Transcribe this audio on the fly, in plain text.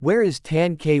Where is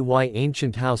Tan Ky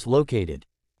Ancient House located?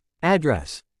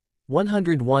 Address: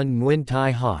 101 Nguyen Thai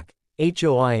Hoc,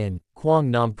 Hoi An, Quang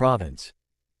Nam Province.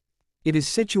 It is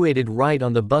situated right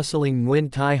on the bustling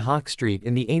Nguyen Thai Hoc Street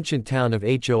in the ancient town of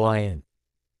Hoi An.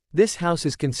 This house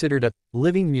is considered a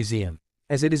living museum,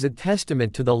 as it is a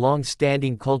testament to the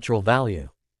long-standing cultural value.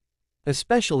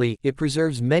 Especially, it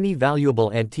preserves many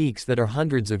valuable antiques that are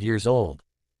hundreds of years old.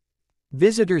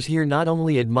 Visitors here not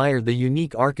only admire the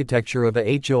unique architecture of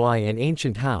a Hoi An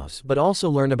ancient house but also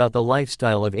learn about the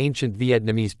lifestyle of ancient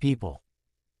Vietnamese people.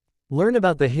 Learn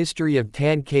about the history of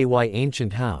Tan Ky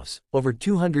Ancient House, over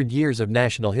 200 years of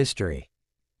national history.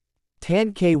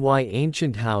 Tan Ky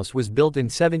Ancient House was built in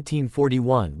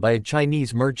 1741 by a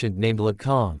Chinese merchant named Le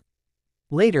Cong.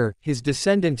 Later, his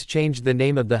descendants changed the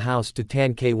name of the house to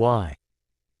Tan Ky.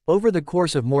 Over the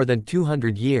course of more than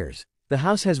 200 years, the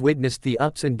house has witnessed the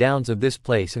ups and downs of this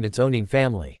place and its owning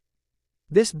family.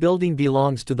 This building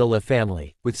belongs to the Le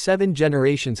family, with 7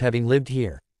 generations having lived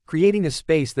here, creating a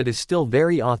space that is still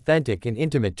very authentic and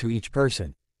intimate to each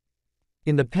person.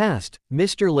 In the past,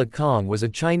 Mr. Le Cong was a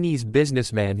Chinese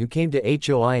businessman who came to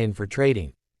Hoi An for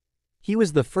trading. He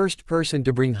was the first person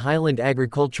to bring highland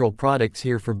agricultural products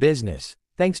here for business,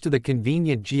 thanks to the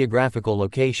convenient geographical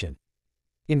location.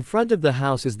 In front of the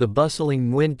house is the bustling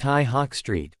Nguyen Thai Hoc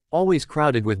Street, always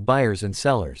crowded with buyers and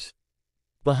sellers.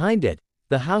 Behind it,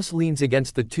 the house leans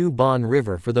against the Tu Bon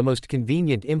River for the most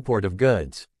convenient import of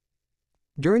goods.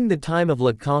 During the time of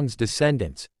Le Cong's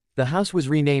descendants, the house was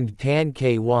renamed Tan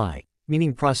Ky,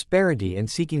 meaning prosperity and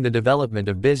seeking the development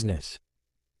of business.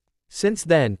 Since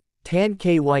then, Tan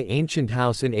Ky Ancient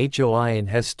House in Hoi An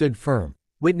has stood firm,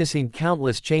 witnessing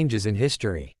countless changes in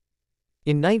history.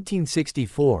 In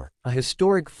 1964, a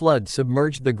historic flood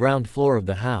submerged the ground floor of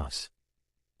the house.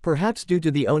 Perhaps due to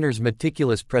the owner's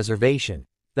meticulous preservation,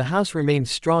 the house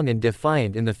remains strong and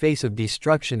defiant in the face of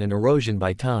destruction and erosion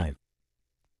by time.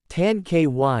 Tan Ky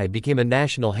became a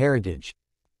national heritage.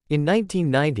 In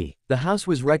 1990, the house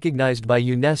was recognized by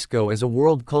UNESCO as a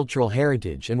World Cultural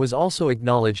Heritage and was also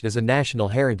acknowledged as a national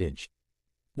heritage.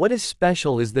 What is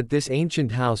special is that this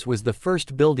ancient house was the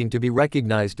first building to be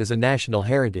recognized as a national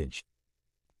heritage.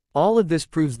 All of this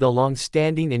proves the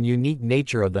long-standing and unique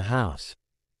nature of the house.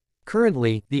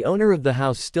 Currently, the owner of the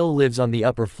house still lives on the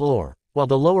upper floor, while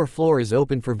the lower floor is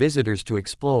open for visitors to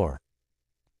explore.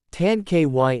 Tan Ky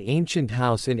Ancient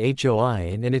House in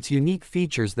Hoi An and its unique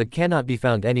features that cannot be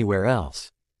found anywhere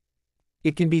else.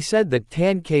 It can be said that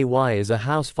Tan Ky is a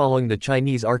house following the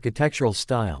Chinese architectural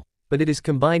style, but it is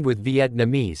combined with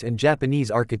Vietnamese and Japanese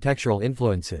architectural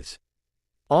influences.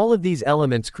 All of these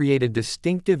elements create a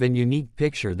distinctive and unique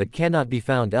picture that cannot be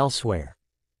found elsewhere.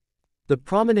 The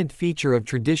prominent feature of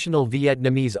traditional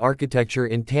Vietnamese architecture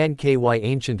in Tan Ky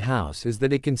Ancient House is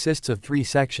that it consists of 3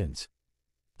 sections.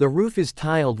 The roof is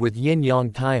tiled with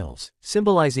yin-yang tiles,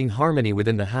 symbolizing harmony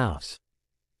within the house.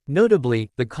 Notably,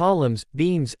 the columns,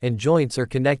 beams, and joints are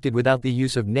connected without the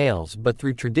use of nails but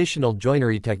through traditional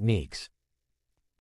joinery techniques.